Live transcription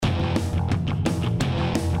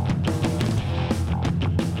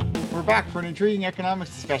back for an intriguing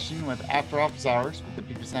economics discussion with After Office Hours with the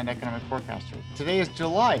Puget Sound Economic Forecaster. Today is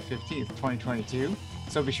July 15th, 2022,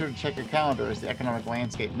 so be sure to check your calendar as the economic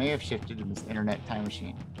landscape may have shifted in this internet time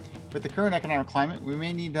machine. With the current economic climate, we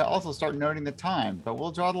may need to also start noting the time, but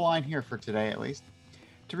we'll draw the line here for today at least.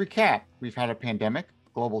 To recap, we've had a pandemic,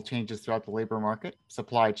 global changes throughout the labor market,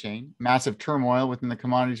 supply chain, massive turmoil within the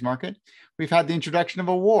commodities market. We've had the introduction of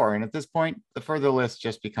a war, and at this point, the further list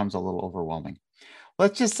just becomes a little overwhelming.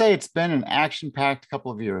 Let's just say it's been an action-packed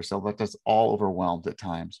couple of years, so left us all overwhelmed at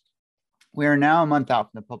times. We are now a month out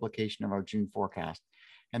from the publication of our June forecast,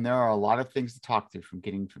 and there are a lot of things to talk through from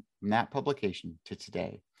getting from that publication to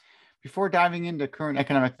today. Before diving into current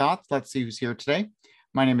economic thoughts, let's see who's here today.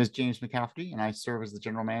 My name is James McCafferty, and I serve as the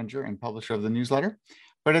general manager and publisher of the newsletter,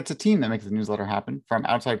 but it's a team that makes the newsletter happen from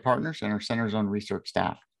outside partners and our center's own research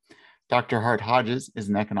staff. Dr. Hart Hodges is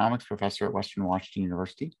an economics professor at Western Washington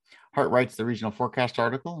University. Hart writes the regional forecast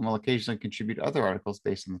article and will occasionally contribute other articles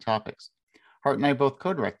based on the topics. Hart and I both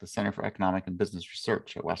co-direct the Center for Economic and Business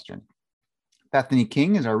Research at Western. Bethany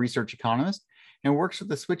King is our research economist and works with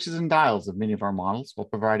the switches and dials of many of our models while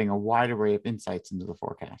providing a wide array of insights into the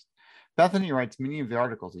forecast. Bethany writes many of the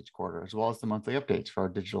articles each quarter, as well as the monthly updates for our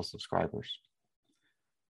digital subscribers.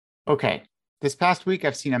 Okay, this past week,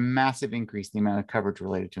 I've seen a massive increase in the amount of coverage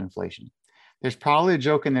related to inflation. There's probably a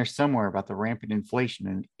joke in there somewhere about the rampant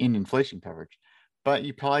inflation in inflation coverage, but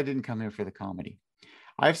you probably didn't come here for the comedy.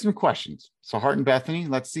 I have some questions. So Hart and Bethany,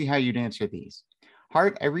 let's see how you'd answer these.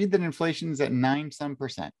 Hart, I read that inflation is at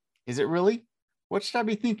 9% Is it really? What should I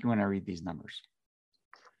be thinking when I read these numbers?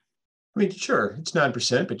 I mean, sure, it's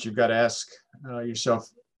 9%, but you've got to ask yourself,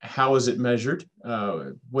 how is it measured?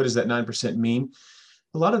 What does that 9% mean?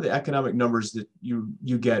 A lot of the economic numbers that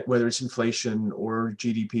you get, whether it's inflation or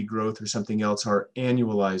GDP growth or something else, are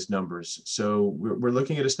annualized numbers. So we're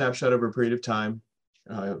looking at a snapshot over a period of time.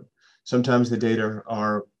 Sometimes the data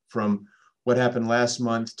are from what happened last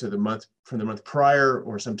month to the month from the month prior,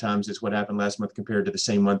 or sometimes it's what happened last month compared to the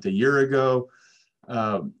same month a year ago.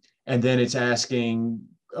 And then it's asking,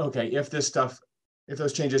 okay, if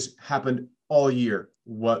those changes happened all year,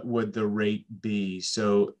 what would the rate be?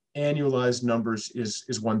 So annualized numbers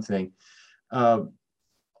is one thing.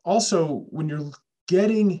 Also, when you're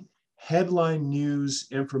getting headline news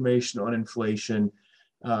information on inflation,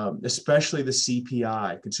 especially the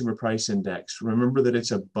CPI, Consumer Price Index, remember that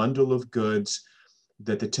it's a bundle of goods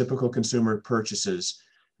that the typical consumer purchases.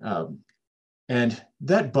 And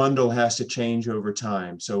that bundle has to change over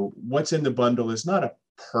time. So what's in the bundle is not a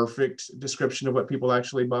perfect description of what people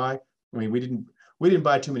actually buy. I mean, we didn't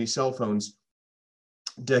buy too many cell phones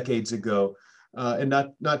decades ago, and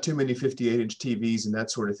not too many 58-inch TVs and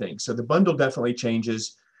that sort of thing. So the bundle definitely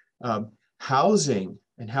changes. Housing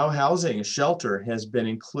and how housing, a shelter, has been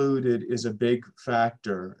included is a big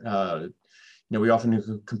factor. We often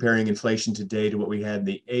are comparing inflation today to what we had in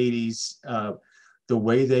the 80s. The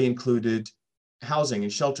way they included housing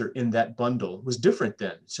and shelter in that bundle was different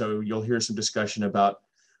then. So you'll hear some discussion about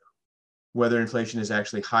whether inflation is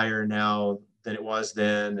actually higher now than it was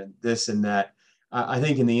then, and this and that. I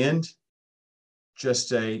think in the end, just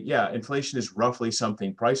say, yeah, inflation is roughly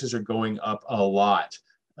something. Prices are going up a lot.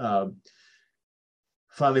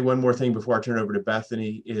 Finally, one more thing before I turn it over to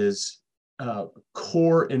Bethany is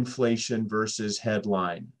core inflation versus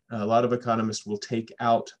headline. A lot of economists will take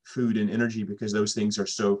out food and energy because those things are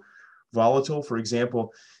so volatile. For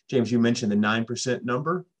example, James, you mentioned the 9%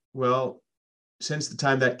 number. Well, since the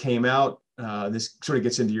time that came out, this sort of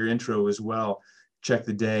gets into your intro as well, check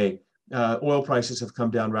the day. Oil prices have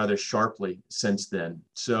come down rather sharply since then.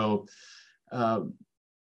 So,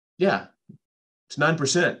 yeah, it's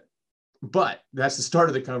 9%, but that's the start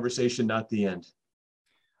of the conversation, not the end.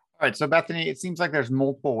 All right, so Bethany, it seems like there's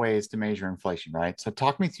multiple ways to measure inflation, right? So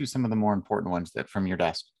talk me through some of the more important ones that from your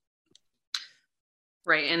desk.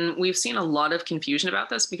 Right. And we've seen a lot of confusion about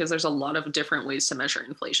this because there's a lot of different ways to measure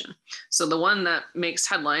inflation. So the one that makes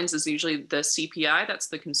headlines is usually the CPI, that's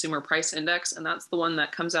the Consumer Price Index, and that's the one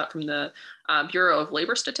that comes out from the Bureau of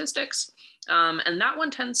Labor Statistics. And that one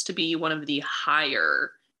tends to be one of the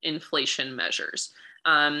higher inflation measures.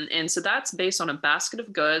 And so that's based on a basket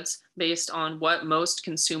of goods based on what most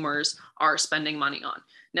consumers are spending money on.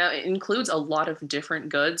 Now, it includes a lot of different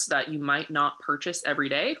goods that you might not purchase every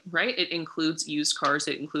day, right? It includes used cars,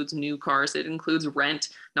 it includes new cars, it includes rent.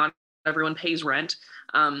 Not everyone pays rent.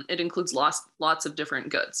 It includes lots of different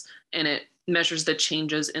goods, and it measures the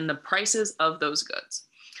changes in the prices of those goods.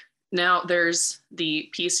 Now, there's the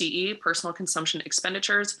PCE, Personal Consumption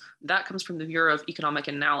Expenditures. That comes from the Bureau of Economic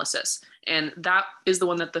Analysis, and that is the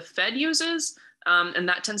one that the Fed uses. And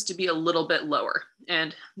that tends to be a little bit lower.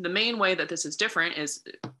 And the main way that this is different is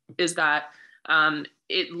is that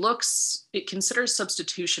it considers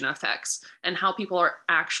substitution effects and how people are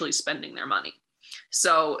actually spending their money.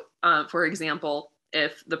 So for example,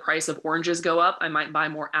 if the price of oranges go up, I might buy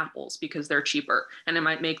more apples because they're cheaper, and I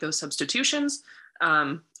might make those substitutions,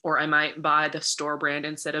 or I might buy the store brand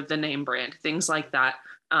instead of the name brand, things like that.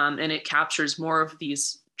 And it captures more of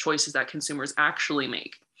these choices that consumers actually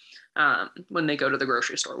make when they go to the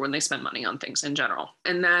grocery store, when they spend money on things in general.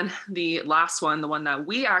 And then the last one, the one that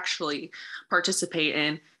we actually participate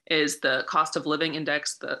in, is the cost of living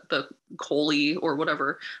index, the COLI, or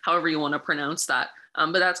whatever, however you want to pronounce that.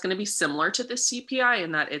 But that's going to be similar to the CPI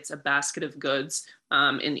in that it's a basket of goods,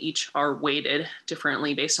 and each are weighted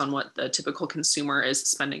differently based on what the typical consumer is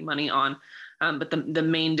spending money on. But the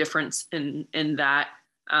main difference in that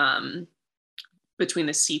between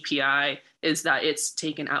the CPI is that it's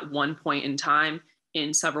taken at one point in time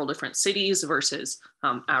in several different cities versus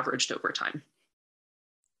averaged over time.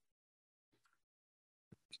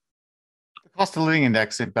 Cost of living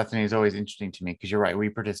index, Bethany, is always interesting to me because you're right. We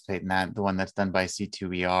participate in that, the one that's done by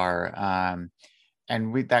C2ER.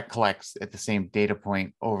 And that collects at the same data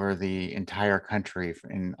point over the entire country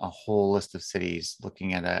in a whole list of cities,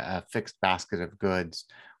 looking at a fixed basket of goods,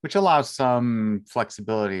 which allows some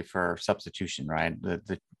flexibility for substitution, right?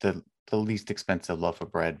 The least expensive loaf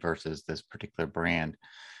of bread versus this particular brand.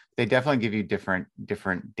 They definitely give you different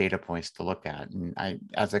data points to look at. And I,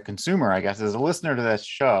 as a consumer, I guess, as a listener to this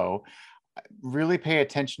show, really pay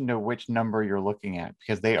attention to which number you're looking at,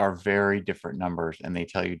 because they are very different numbers and they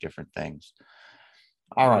tell you different things.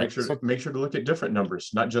 All right. Make sure to look at different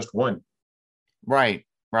numbers, not just one. Right.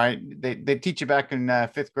 They teach you back in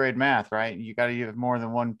fifth grade math, right? You got to have more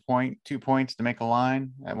than 1 point, 2 points to make a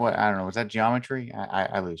line. What, I don't know. Was that geometry?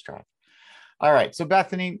 I lose track. All right. So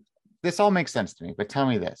Bethany, this all makes sense to me, but tell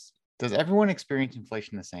me this. Does everyone experience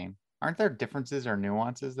inflation the same? Aren't there differences or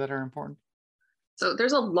nuances that are important? So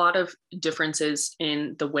there's a lot of differences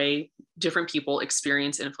in the way different people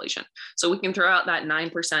experience inflation. So we can throw out that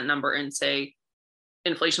 9% number and say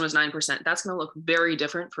inflation was 9%. That's going to look very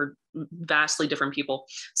different for vastly different people.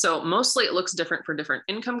 So mostly it looks different for different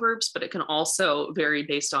income groups, but it can also vary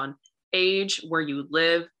based on age, where you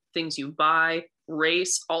live, things you buy,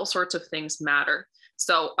 race, all sorts of things matter.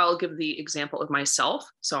 So I'll give the example of myself.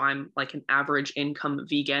 So I'm like an average income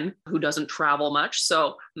vegan who doesn't travel much.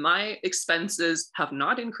 So my expenses have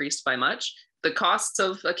not increased by much. The costs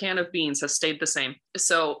of a can of beans has stayed the same.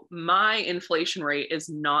 So my inflation rate is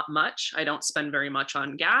not much. I don't spend very much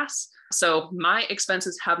on gas. So my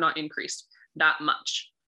expenses have not increased that much.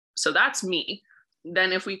 So that's me.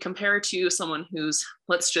 Then if we compare to someone who's,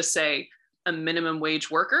 let's just say, a minimum wage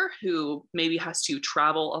worker who maybe has to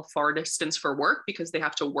travel a far distance for work because they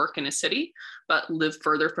have to work in a city, but live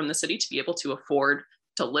further from the city to be able to afford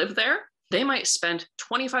to live there, they might spend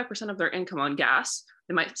 25% of their income on gas.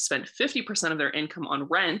 They might spend 50% of their income on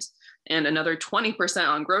rent and another 20%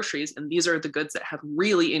 on groceries. And these are the goods that have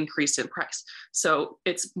really increased in price. So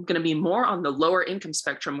it's going to be more on the lower income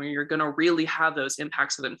spectrum where you're going to really have those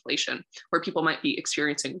impacts of inflation, where people might be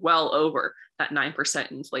experiencing well over that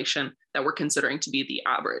 9% inflation that we're considering to be the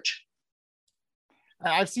average.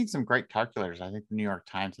 I've seen some great calculators. I think the New York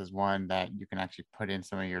Times has one that you can actually put in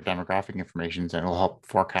some of your demographic information and it'll help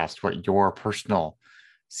forecast what your personal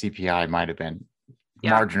CPI might have been.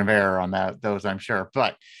 Yeah. Margin of error on those, I'm sure,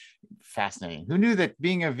 but fascinating. Who knew that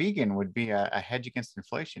being a vegan would be a hedge against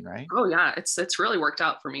inflation, right? Oh yeah, it's really worked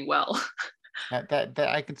out for me well. that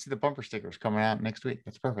I can see the bumper stickers coming out next week.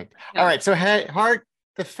 That's perfect. Yeah. All right, so Hart,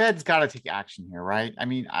 the Fed's got to take action here, right? I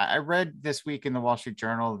mean, I read this week in the Wall Street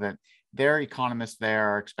Journal that their economists there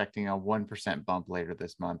are expecting a 1% bump later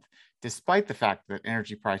this month, despite the fact that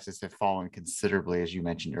energy prices have fallen considerably, as you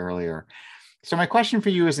mentioned earlier. So my question for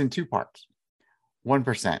you is in two parts.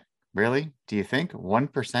 1%. Really? Do you think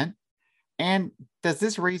 1%? And does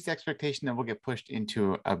this raise the expectation that we'll get pushed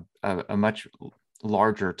into a much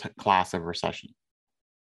larger class of recession?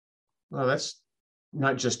 Well, that's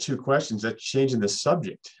not just two questions. That's changing the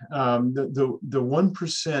subject. The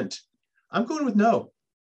 1%, I'm going with no.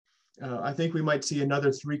 I think we might see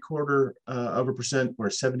another 0.75% or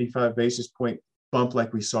 75 basis point bump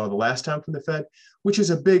like we saw the last time from the Fed, which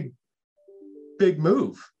is a big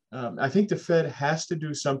move. I think the Fed has to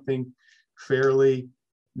do something fairly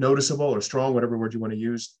noticeable or strong, whatever word you want to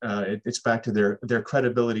use. It's back to their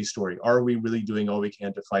credibility story. Are we really doing all we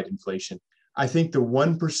can to fight inflation? I think the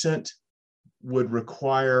 1% would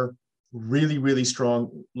require really, really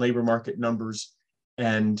strong labor market numbers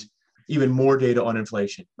and even more data on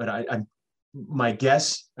inflation. But my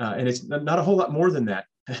guess, and it's not a whole lot more than that,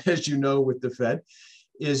 as you know, with the Fed,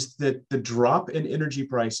 is that the drop in energy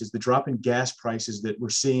prices, the drop in gas prices that we're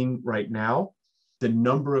seeing right now, the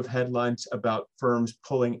number of headlines about firms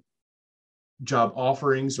pulling job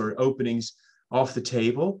offerings or openings off the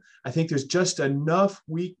table, I think there's just enough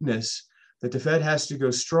weakness that the Fed has to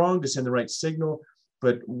go strong to send the right signal,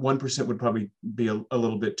 but 1% would probably be a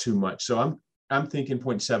little bit too much. So I'm thinking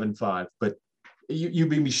 0.75, but you'd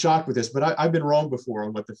be shocked with this, but I've been wrong before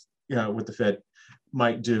on what the Fed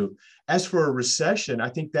might do. As for a recession, I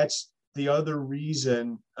think that's the other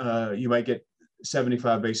reason you might get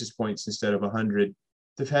 75 basis points instead of 100.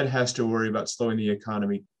 The Fed has to worry about slowing the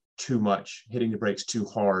economy too much, hitting the brakes too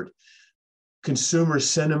hard. Consumer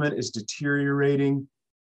sentiment is deteriorating.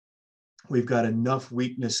 We've got enough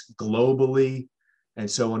weakness globally and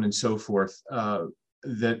so on and so forth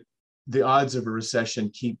that the odds of a recession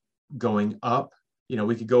keep going up.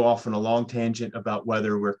 We could go off on a long tangent about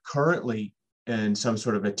whether we're currently in some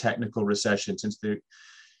sort of a technical recession. Since the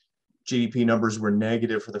GDP numbers were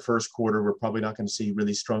negative for the first quarter, we're probably not going to see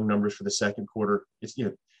really strong numbers for the second quarter.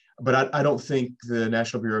 But I don't think the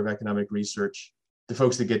National Bureau of Economic Research, the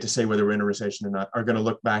folks that get to say whether we're in a recession or not, are going to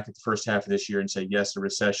look back at the first half of this year and say, yes, a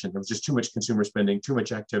recession. There was just too much consumer spending, too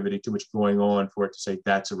much activity, too much going on for it to say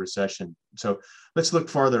that's a recession. So let's look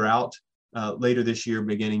farther out later this year,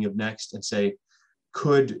 beginning of next, and say,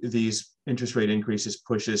 could these interest rate increases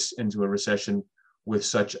push us into a recession with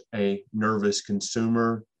such a nervous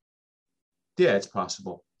consumer? Yeah, it's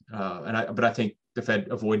possible. But I think the Fed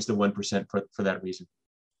avoids the 1% for that reason.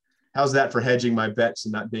 How's that for hedging my bets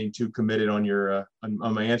and not being too committed on your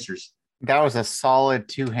on my answers? That was a solid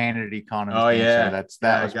two-handed economist answer.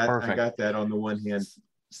 Yeah, was perfect. I got that on the one hand.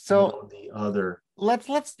 So on the other,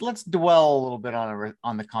 let's dwell a little bit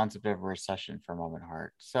on the concept of a recession for a moment,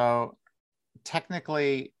 Hart. So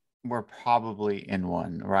technically, we're probably in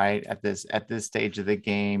one, right? At this stage of the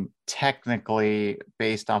game, technically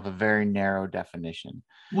based off a very narrow definition.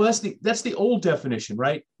 Well, that's the old definition,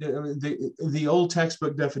 right? The old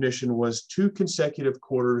textbook definition was 2 consecutive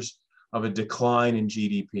quarters of a decline in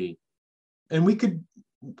GDP, and we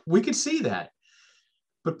could see that.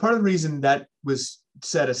 But part of the reason that was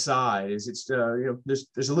set aside is it's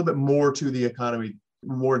there's a little bit more to the economy,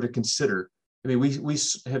 more to consider. I mean, we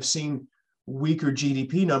have seen weaker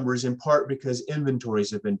GDP numbers in part because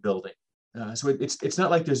inventories have been building. So it's not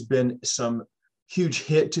like there's been some huge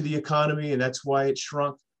hit to the economy and that's why it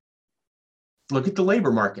shrunk. Look at the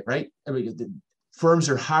labor market, right? I mean, the firms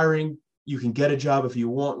are hiring. You can get a job if you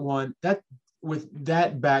want one. With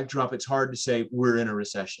that backdrop, it's hard to say we're in a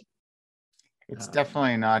recession. It's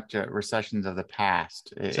definitely not recessions of the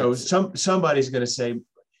past. So somebody's going to say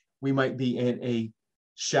we might be in a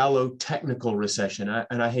shallow technical recession,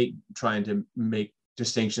 and I hate trying to make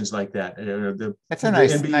distinctions like that. That's a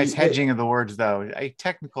nice hedging of the words, though. A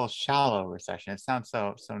technical shallow recession. It sounds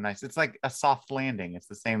so nice. It's like a soft landing. It's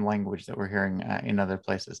the same language that we're hearing in other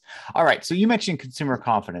places. All right. So you mentioned consumer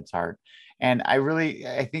confidence, Hart, and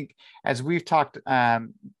I think as we've talked,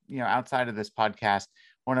 outside of this podcast,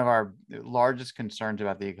 one of our largest concerns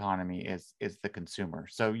about the economy is the consumer.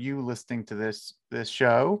 So you listening to this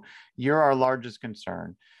show, you're our largest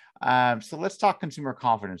concern. So let's talk consumer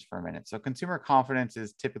confidence for a minute. So consumer confidence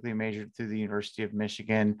is typically measured through the University of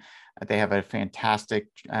Michigan. They have a fantastic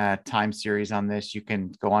time series on this. You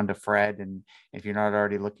can go on to Fred, and if you're not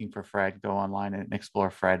already looking for Fred, go online and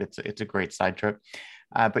explore Fred. It's a great side trip.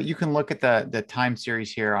 But you can look at the time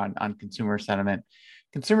series here on consumer sentiment.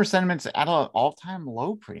 Consumer sentiment's at an all-time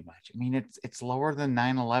low, pretty much. I mean, it's lower than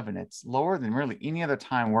 9/11. It's lower than really any other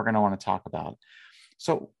time we're going to want to talk about.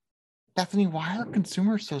 So, Bethany, why are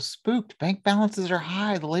consumers so spooked? Bank balances are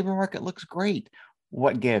high. The labor market looks great.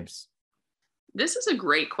 What gives? This is a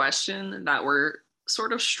great question that we're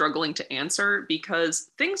sort of struggling to answer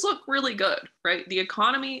because things look really good, right? The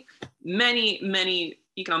economy, many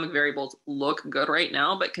economic variables look good right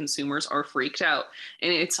now, but consumers are freaked out.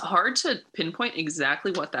 And it's hard to pinpoint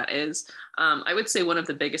exactly what that is. I would say one of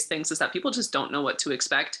the biggest things is that people just don't know what to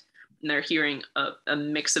expect. And they're hearing a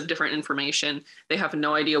mix of different information. They have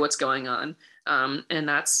no idea what's going on. And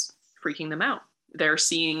that's freaking them out. They're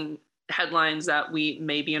seeing headlines that we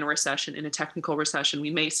may be in a recession, in a technical recession. We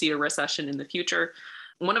may see a recession in the future.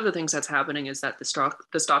 One of the things that's happening is that the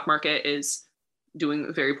stock market is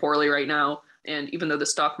doing very poorly right now. And even though the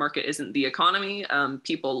stock market isn't the economy,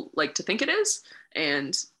 people like to think it is.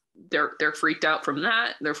 And they're freaked out from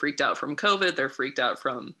that. They're freaked out from COVID. They're freaked out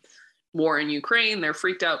from war in Ukraine. They're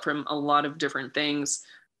freaked out from a lot of different things,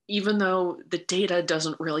 even though the data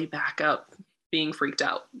doesn't really back up being freaked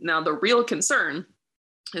out. Now, the real concern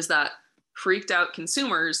is that freaked out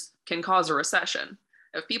consumers can cause a recession.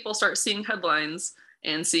 If people start seeing headlines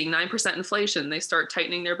and seeing 9% inflation, they start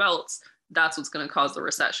tightening their belts. That's what's going to cause the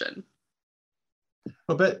recession.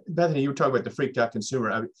 Well, Bethany, you were talking about the freaked out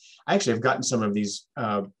consumer. I actually have gotten some of these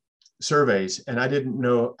surveys, and I didn't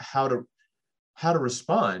know how to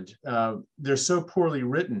respond. They're so poorly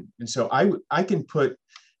written, and so I can put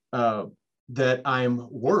that I'm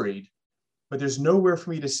worried, but there's nowhere for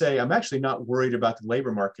me to say I'm actually not worried about the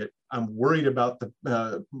labor market. I'm worried about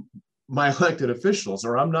my elected officials,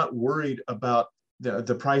 or I'm not worried about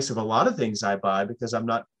the price of a lot of things I buy because I'm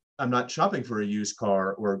not shopping for a used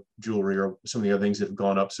car or jewelry or some of the other things that have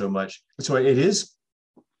gone up so much. So it is,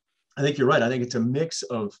 I think you're right. I think it's a mix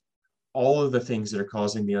of all of the things that are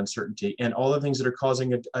causing the uncertainty and all the things that are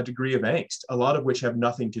causing a degree of angst, a lot of which have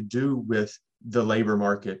nothing to do with the labor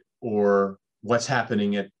market or what's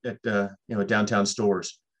happening at downtown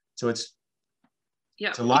stores. So it's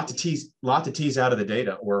a lot to tease out of the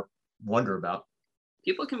data or wonder about.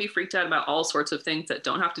 People can be freaked out about all sorts of things that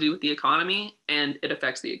don't have to do with the economy, and it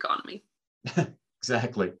affects the economy.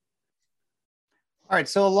 Exactly. All right.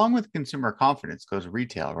 So along with consumer confidence goes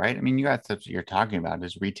retail, right? I mean, that's what you're talking about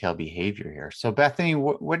is retail behavior here. So Bethany,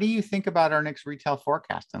 what do you think about our next retail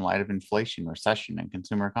forecast in light of inflation, recession, and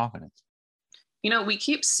consumer confidence? We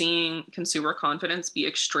keep seeing consumer confidence be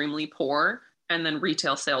extremely poor, and then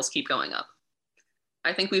retail sales keep going up.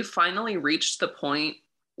 I think we've finally reached the point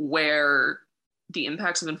where the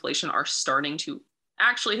impacts of inflation are starting to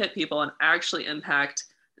actually hit people and actually impact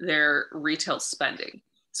their retail spending.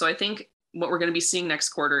 So I think what we're going to be seeing next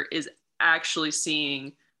quarter is actually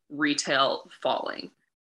seeing retail falling.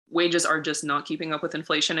 Wages are just not keeping up with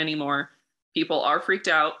inflation anymore. People are freaked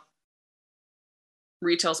out.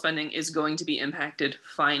 Retail spending is going to be impacted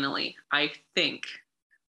finally, I think.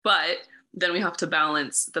 But then we have to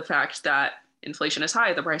balance the fact that inflation is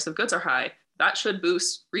high, the price of goods are high. That should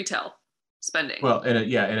boost retail spending. Well, in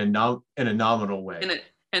a nominal way.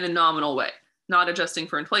 In a nominal way, not adjusting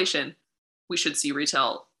for inflation, we should see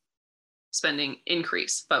retail spending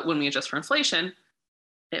increase. But when we adjust for inflation,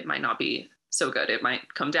 it might not be so good. It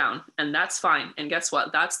might come down, and that's fine. And guess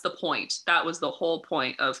what? That's the point. That was the whole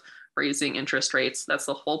point of raising interest rates. That's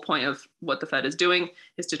the whole point of what the Fed is doing,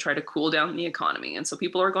 is to try to cool down the economy. And so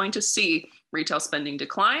people are going to see retail spending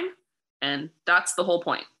decline, and that's the whole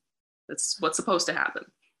point. That's what's supposed to happen.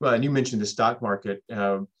 Well, and you mentioned the stock market.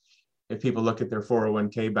 If people look at their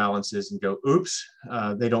 401k balances and go, oops,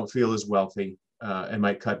 they don't feel as wealthy and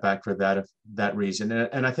might cut back for that reason.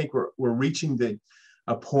 And I think we're reaching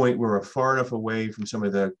a point where we're far enough away from some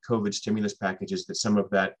of the COVID stimulus packages that some of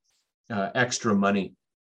that extra money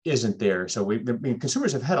isn't there. So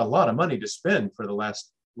consumers have had a lot of money to spend for the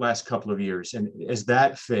last couple of years. And as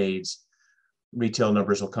that fades, retail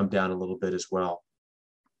numbers will come down a little bit as well.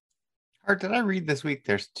 Art, did I read this week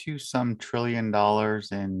there's $2 trillion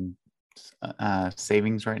in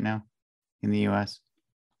savings right now in the U.S.?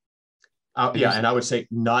 Yeah, and I would say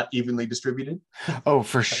not evenly distributed. Oh,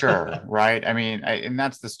 for sure, right? I mean, and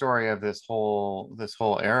that's the story of this whole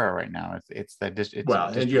era right now. It's the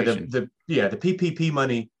PPP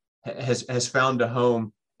money has found a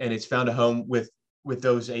home, and it's found a home with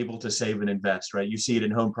those able to save and invest. Right? You see it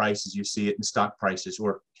in home prices, you see it in stock prices,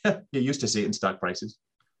 or you used to see it in stock prices.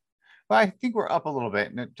 Well, I think we're up a little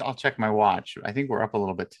bit. I'll check my watch. I think we're up a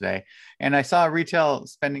little bit today. And I saw retail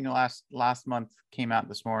spending last month came out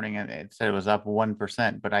this morning, and it said it was up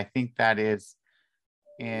 1%. But I think that is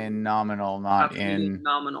in nominal, not in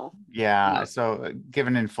nominal. Yeah. So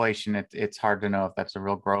given inflation, it's hard to know if that's a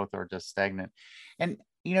real growth or just stagnant. And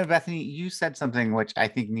Bethany, you said something which I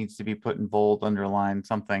think needs to be put in bold, underlined,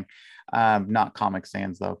 something. Not Comic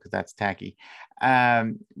Sans though, because that's tacky.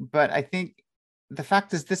 But I think the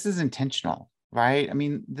fact is this is intentional, right? I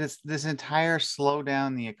mean, this entire slowdown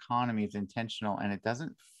in the economy is intentional, and it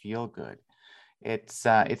doesn't feel good. It's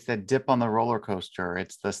the dip on the roller coaster.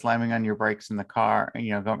 It's the slamming on your brakes in the car,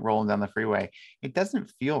 rolling down the freeway. It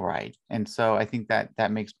doesn't feel right. And so I think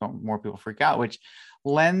that makes more people freak out, which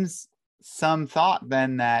lends some thought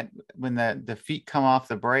then that when the feet come off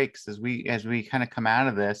the brakes, as we kind of come out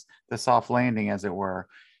of this, the soft landing, as it were,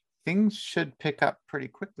 things should pick up pretty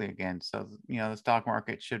quickly again. So, the stock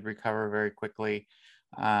market should recover very quickly.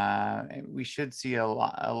 We should see a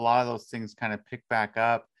lot of those things kind of pick back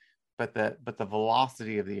up, but the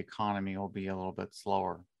velocity of the economy will be a little bit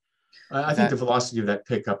slower. I think the velocity of that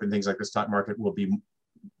pickup in things like the stock market will be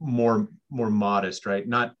more modest, right?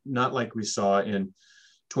 Not like we saw in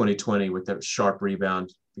 2020 with that sharp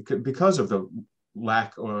rebound because of the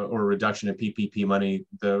lack or reduction in PPP money,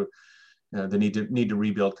 the need to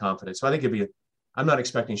rebuild confidence. So I think I'm not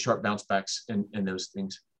expecting sharp bounce backs in those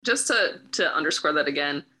things. Just to underscore that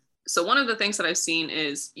again. So one of the things that I've seen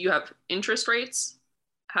is you have interest rates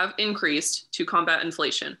have increased to combat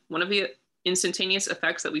inflation. One of the instantaneous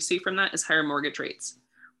effects that we see from that is higher mortgage rates.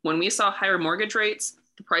 When we saw higher mortgage rates,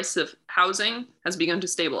 the price of housing has begun to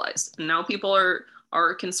stabilize. And now people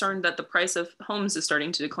are concerned that the price of homes is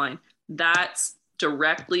starting to decline. That's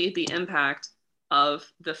directly the impact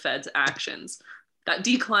of the Fed's actions. That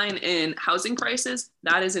decline in housing prices,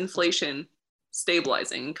 that is inflation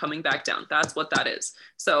stabilizing and coming back down. That's what that is.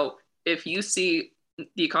 So if you see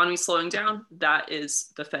the economy slowing down, that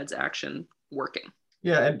is the Fed's action working.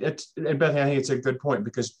 Yeah, and Bethany, I think it's a good point,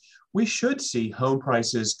 because we should see home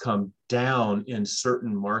prices come down in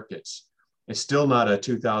certain markets. It's still not a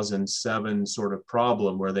 2007 sort of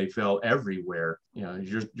problem where they fell everywhere. You know,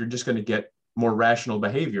 you're just going to get more rational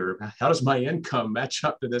behavior. How does my income match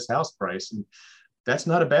up to this house price? And that's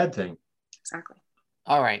not a bad thing. Exactly.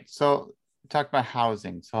 All right. So talk about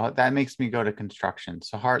housing. So that makes me go to construction.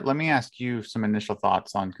 So Hart, let me ask you some initial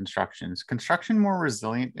thoughts on construction. Is construction more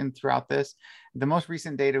resilient in throughout this? The most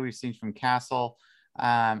recent data we've seen from Castle,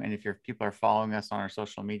 and if people are following us on our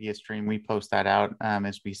social media stream, we post that out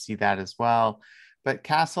as we see that as well. But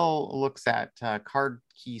Castle looks at card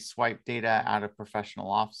key swipe data out of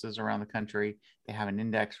professional offices around the country. They have an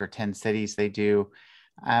index for 10 cities they do.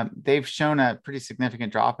 They've shown a pretty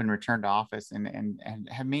significant drop in return to office and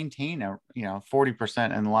have maintained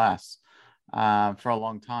 40% and less for a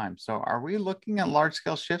long time. So are we looking at large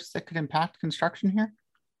scale shifts that could impact construction here?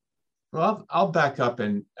 Well, I'll back up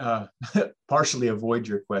and partially avoid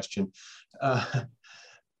your question.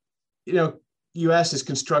 You asked, is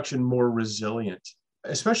construction more resilient,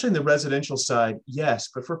 especially in the residential side? Yes,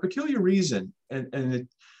 but for a peculiar reason. And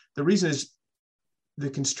the reason is the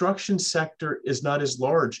construction sector is not as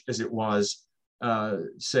large as it was,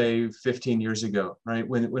 say, 15 years ago, right?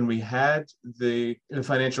 When we had the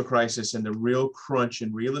financial crisis and the real crunch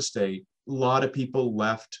in real estate, a lot of people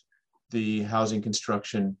left the housing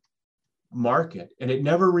construction market, and it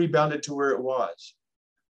never rebounded to where it was.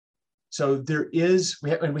 So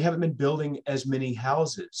we haven't been building as many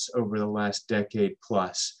houses over the last decade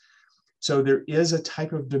plus. So there is a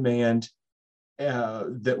type of demand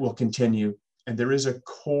that will continue. And there is a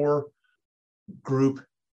core group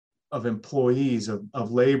of employees,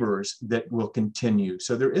 of laborers that will continue.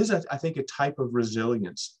 So there is, I think, a type of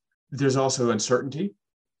resilience. There's also uncertainty.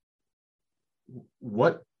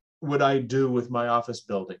 What would I do with my office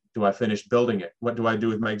building? Do I finish building it? What do I do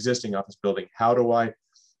with my existing office building? How do I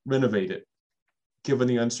renovate it, given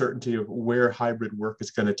the uncertainty of where hybrid work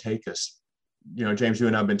is going to take us? You know, James, you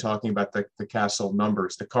and I have been talking about the Castle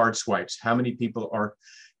numbers, the card swipes. How many people are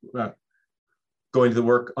going to the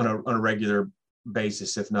work on a regular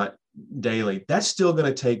basis, if not daily? That's still going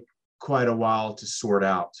to take quite a while to sort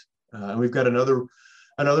out. And we've got another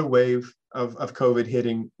wave of COVID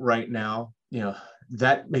hitting right now. You know,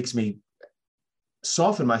 that makes me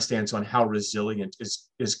soften my stance on how resilient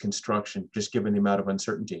is construction, just given the amount of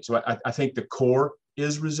uncertainty. So I think the core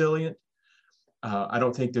is resilient. I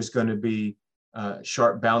don't think there's going to be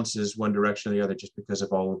sharp bounces one direction or the other just because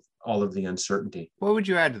of all of the uncertainty. What would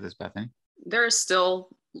you add to this, Bethany? There is still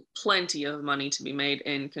plenty of money to be made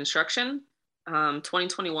in construction.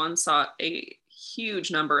 2021 saw a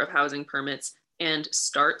huge number of housing permits, and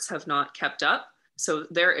starts have not kept up. So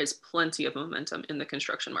there is plenty of momentum in the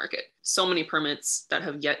construction market. So many permits that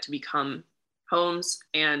have yet to become homes.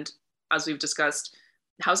 And as we've discussed,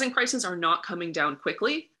 housing prices are not coming down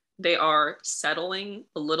quickly. They are settling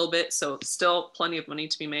a little bit. So still plenty of money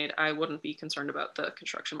to be made. I wouldn't be concerned about the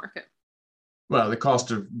construction market. Well, the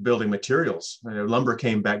cost of building materials, lumber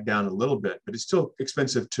came back down a little bit, but it's still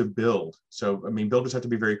expensive to build. So, I mean, builders have to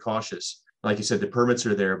be very cautious. Like you said, the permits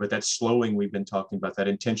are there, but that slowing we've been talking about, that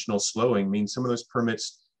intentional slowing, means some of those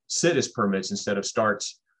permits sit as permits instead of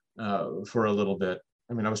starts for a little bit.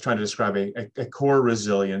 I mean, I was trying to describe a core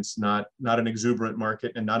resilience, not an exuberant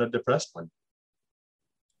market and not a depressed one.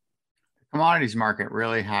 The commodities market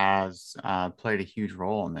really has played a huge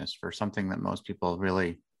role in this, for something that most people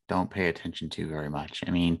really don't pay attention to very much.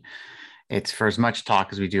 I mean, it's for as much talk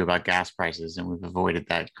as we do about gas prices, and we've avoided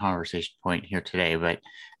that conversation point here today. But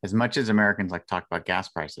as much as Americans like to talk about gas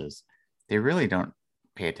prices, they really don't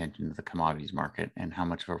pay attention to the commodities market and how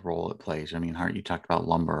much of a role it plays. I mean, Hart, you talked about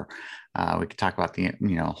lumber. We could talk about the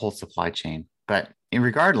whole supply chain. But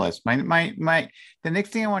regardless, the next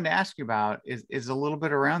thing I wanted to ask you about is a little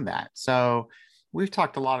bit around that. So we've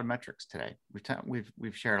talked a lot of metrics today.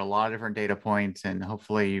 We've shared a lot of different data points, and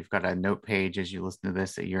hopefully you've got a note page as you listen to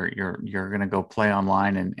this that you're going to go play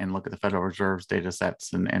online and look at the Federal Reserve's data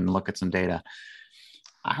sets and look at some data.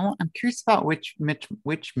 I'm curious about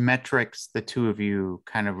which metrics the two of you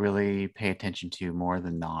kind of really pay attention to more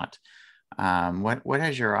than not. What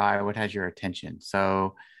has your eye? What has your attention?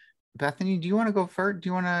 So, Bethany, do you want to go first? Do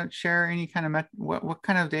you want to share any kind of what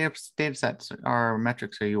kind of data sets or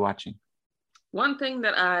metrics are you watching? One thing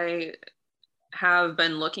that I have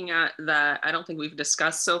been looking at that I don't think we've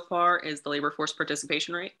discussed so far is the labor force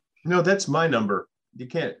participation rate. No, that's my number. You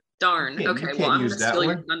can't. Darn. You Okay, well, can't I'm going use to that steal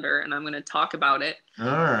your one. thunder and I'm going to talk about it. All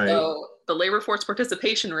right. So the labor force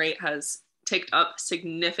participation rate has ticked up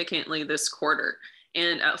significantly this quarter.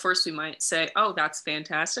 And at first we might say, oh, that's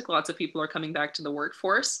fantastic. Lots of people are coming back to the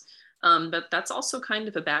workforce. But that's also kind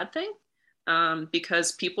of a bad thing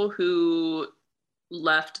because people who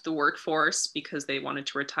left the workforce because they wanted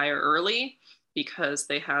to retire early, because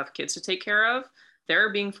they have kids to take care of,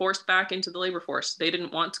 they're being forced back into the labor force. They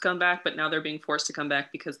didn't want to come back, but now they're being forced to come back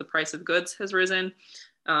because the price of goods has risen.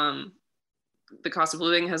 The cost of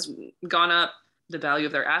living has gone up. The value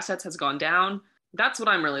of their assets has gone down. That's what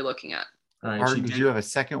I'm really looking at. All right. Did you have a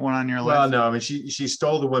second one on your list? Well, no, I mean, she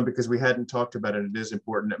stole the one because we hadn't talked about it. It is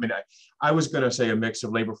important. I mean, I was going to say a mix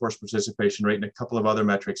of labor force participation rate and a couple of other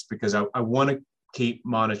metrics because I want to keep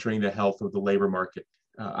monitoring the health of the labor market.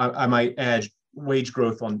 I might add wage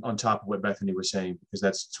growth on top of what Bethany was saying, because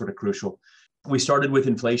that's sort of crucial. We started with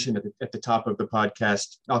inflation at the top of the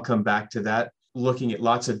podcast. I'll come back to that, looking at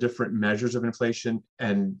lots of different measures of inflation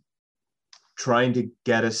and trying to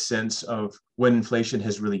get a sense of when inflation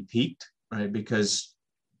has really peaked, right? Because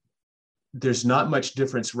there's not much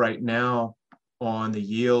difference right now on the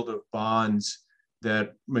yield of bonds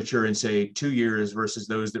that mature in, say, 2 years versus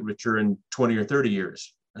those that mature in 20 or 30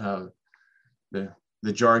 years.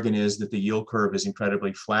 The jargon is that the yield curve is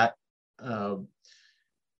incredibly flat. And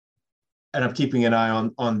I'm keeping an eye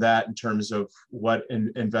on that in terms of what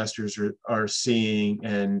investors are seeing.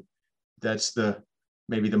 And that's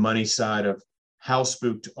maybe the money side of how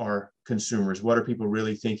spooked are consumers. What are people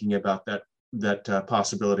really thinking about that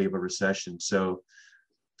possibility of a recession? So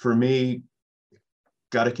for me,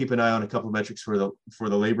 got to keep an eye on a couple of metrics for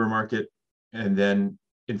the labor market, and then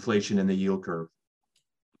inflation and the yield curve.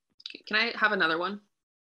 Can I have another one?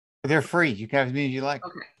 They're free. You can have as many as you like.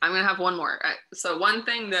 Okay, I'm going to have one more. So one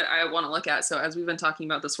thing that I want to look at, so as we've been talking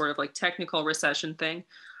about the sort of like technical recession thing,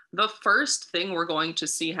 the first thing we're going to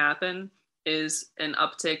see happen is an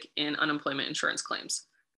uptick in unemployment insurance claims.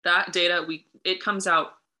 That data, it comes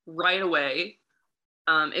out right away.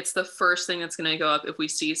 It's the first thing that's going to go up if we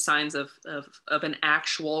see signs of an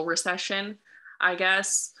actual recession, I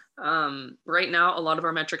guess. Right now, a lot of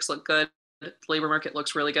our metrics look good. The labor market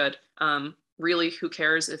looks really good. Really, who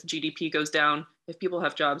cares if GDP goes down? If people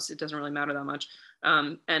have jobs, it doesn't really matter that much.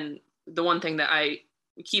 And the one thing that I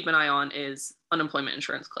keep an eye on is unemployment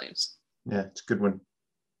insurance claims. Yeah, it's a good one.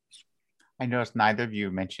 I noticed neither of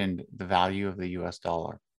you mentioned the value of the US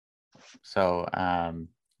dollar. So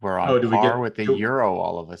we're on par with the euro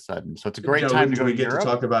all of a sudden. So it's a great time to go to Europe. Do we get to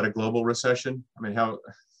talk about a global recession? I mean,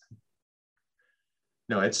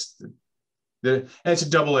 no, it's a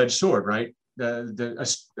double-edged sword, right?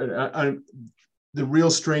 The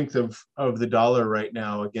real strength of the dollar right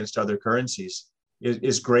now against other currencies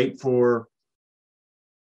is great for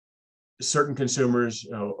certain consumers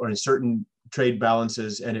or in certain trade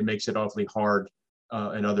balances, and it makes it awfully hard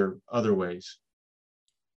in other ways.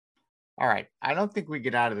 All right. I don't think we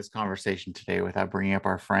get out of this conversation today without bringing up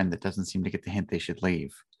our friend that doesn't seem to get the hint they should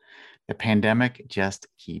leave. The pandemic just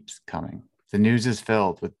keeps coming. The news is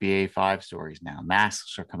filled with BA5 stories now.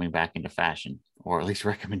 Masks are coming back into fashion, or at least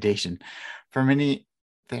recommendation. For many,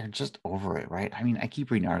 they're just over it, right? I mean, I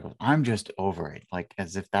keep reading articles. I'm just over it, like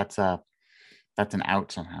as if that's an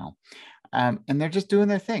out somehow. And they're just doing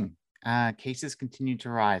their thing. Cases continue to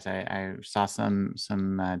rise. I saw some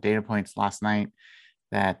data points last night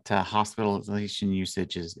that hospitalization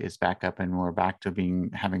usage is back up, and we're back to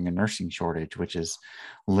having a nursing shortage, which is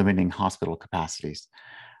limiting hospital capacities.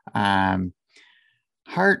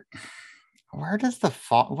 Hart, where does the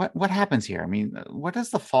fall, what happens here? I mean, what does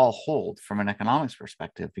the fall hold from an economics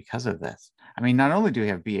perspective because of this? I mean, not only do we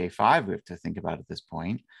have BA5 we have to think about at this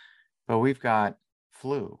point, but we've got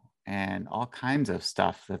flu and all kinds of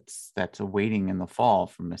stuff that's awaiting in the fall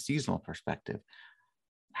from a seasonal perspective.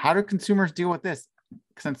 How do consumers deal with this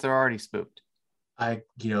since they're already spooked?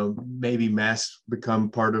 Maybe masks become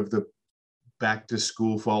part of the back to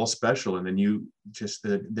school fall special, and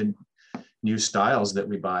the new styles that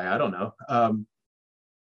we buy. I don't know.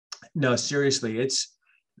 No, seriously, it's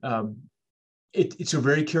a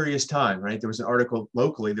very curious time, right? There was an article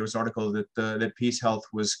locally. There was an article that Peace Health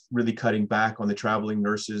was really cutting back on the traveling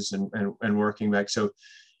nurses and working back. So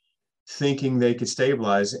thinking they could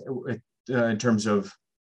stabilize in terms of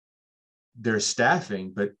their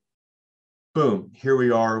staffing, but boom, here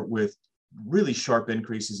we are with really sharp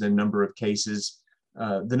increases in number of cases.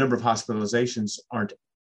 The number of hospitalizations aren't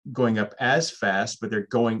going up as fast, but they're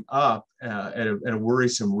going up at a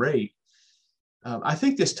worrisome rate. I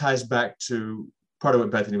think this ties back to part of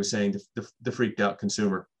what Bethany was saying, the freaked out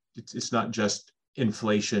consumer. It's not just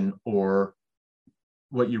inflation or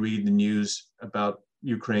what you read in the news about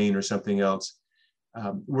Ukraine or something else.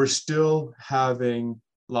 We're still having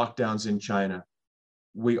lockdowns in China.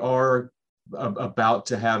 We are about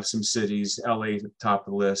to have some cities, LA at the top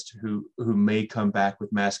of the list, who may come back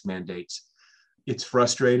with mask mandates. It's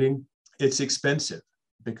frustrating. It's expensive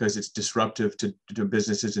because it's disruptive to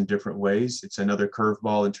businesses in different ways. It's another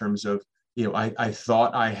curveball in terms of, I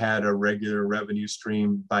thought I had a regular revenue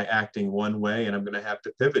stream by acting one way, and I'm going to have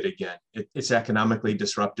to pivot again. It's economically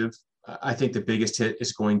disruptive. I think the biggest hit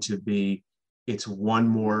is going to be, it's one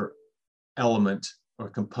more element or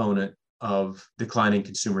component of declining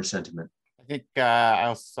consumer sentiment. I think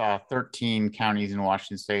I saw 13 counties in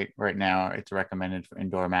Washington State right now. It's recommended for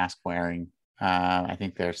indoor mask wearing. I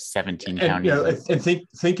think there's 17 counties. And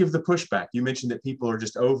think of the pushback. You mentioned that people are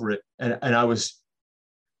just over it. And I was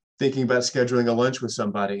thinking about scheduling a lunch with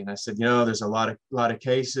somebody, and I said, there's a lot of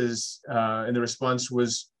cases. And the response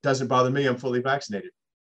was, doesn't bother me. I'm fully vaccinated.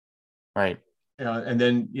 Right. And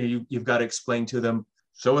then you've got to explain to them,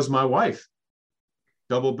 so is my wife,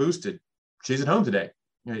 double boosted. She's at home today.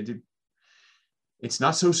 It's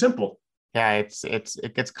not so simple. Yeah,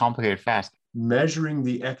 it gets complicated fast. Measuring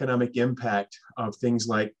the economic impact of things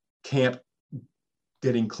like camp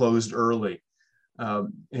getting closed early,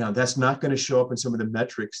 that's not going to show up in some of the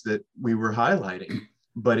metrics that we were highlighting,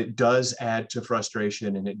 but it does add to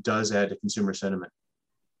frustration and it does add to consumer sentiment.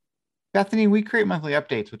 Bethany, we create monthly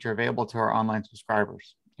updates, which are available to our online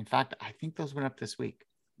subscribers. In fact, I think those went up this week.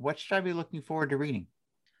 What should I be looking forward to reading?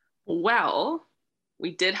 Well,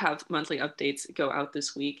 we did have monthly updates go out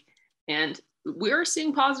this week, and we're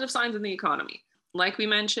seeing positive signs in the economy. Like we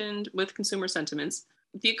mentioned with consumer sentiments,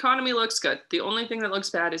 the economy looks good. The only thing that looks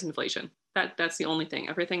bad is inflation. That's the only thing.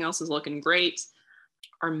 Everything else is looking great.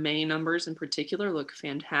 Our May numbers in particular look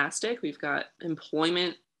fantastic. We've got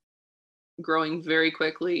employment growing very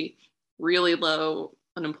quickly, really low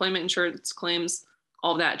unemployment insurance claims,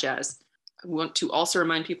 all that jazz. I want to also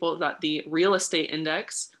remind people that the real estate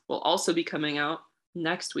index will also be coming out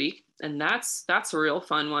next week. And that's a real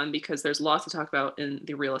fun one because there's lots to talk about in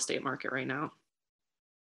the real estate market right now.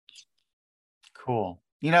 Cool.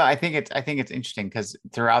 I think it's interesting because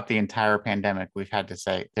throughout the entire pandemic, we've had to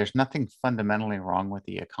say there's nothing fundamentally wrong with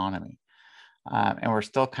the economy. And we're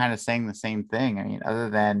still kind of saying the same thing. I mean, other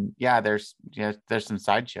than, there's some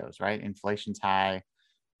sideshows, right? Inflation's high.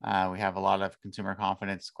 We have a lot of consumer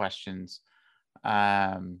confidence questions.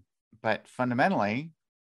 But fundamentally,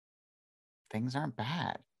 things aren't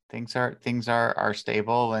bad. Things are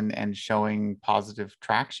stable and showing positive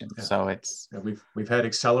traction. Yeah. So we've had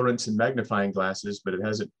accelerants and magnifying glasses, but it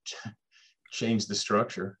hasn't changed the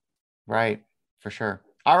structure. Right, for sure.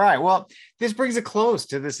 All right. Well, this brings a close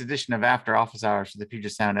to this edition of After Office Hours for the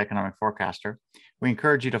Puget Sound Economic Forecaster. We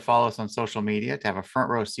encourage you to follow us on social media to have a front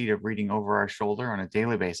row seat of reading over our shoulder on a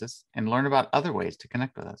daily basis and learn about other ways to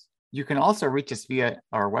connect with us. You can also reach us via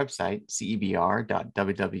our website, cebr.ww.edu,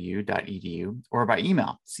 or by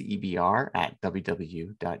email,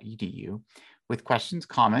 cebr@ww.edu, with questions,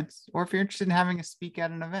 comments, or if you're interested in having us speak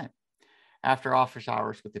at an event. After Office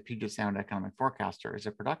Hours with the Puget Sound Economic Forecaster is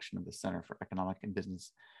a production of the Center for Economic and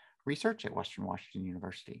Business Research at Western Washington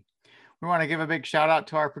University. We want to give a big shout out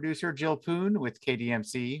to our producer, Jill Poon with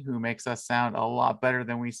KDMC, who makes us sound a lot better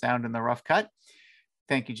than we sound in the rough cut.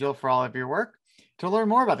 Thank you, Jill, for all of your work. To learn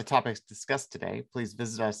more about the topics discussed today, please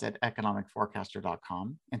visit us at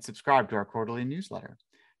economicforecaster.com and subscribe to our quarterly newsletter.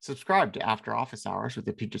 Subscribe to After Office Hours with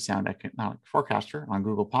the Puget Sound Economic Forecaster on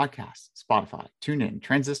Google Podcasts, Spotify, TuneIn,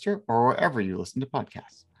 Transistor, or wherever you listen to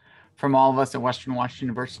podcasts. From all of us at Western Washington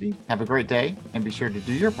University, have a great day and be sure to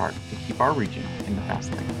do your part to keep our region in the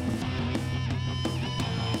fast lane.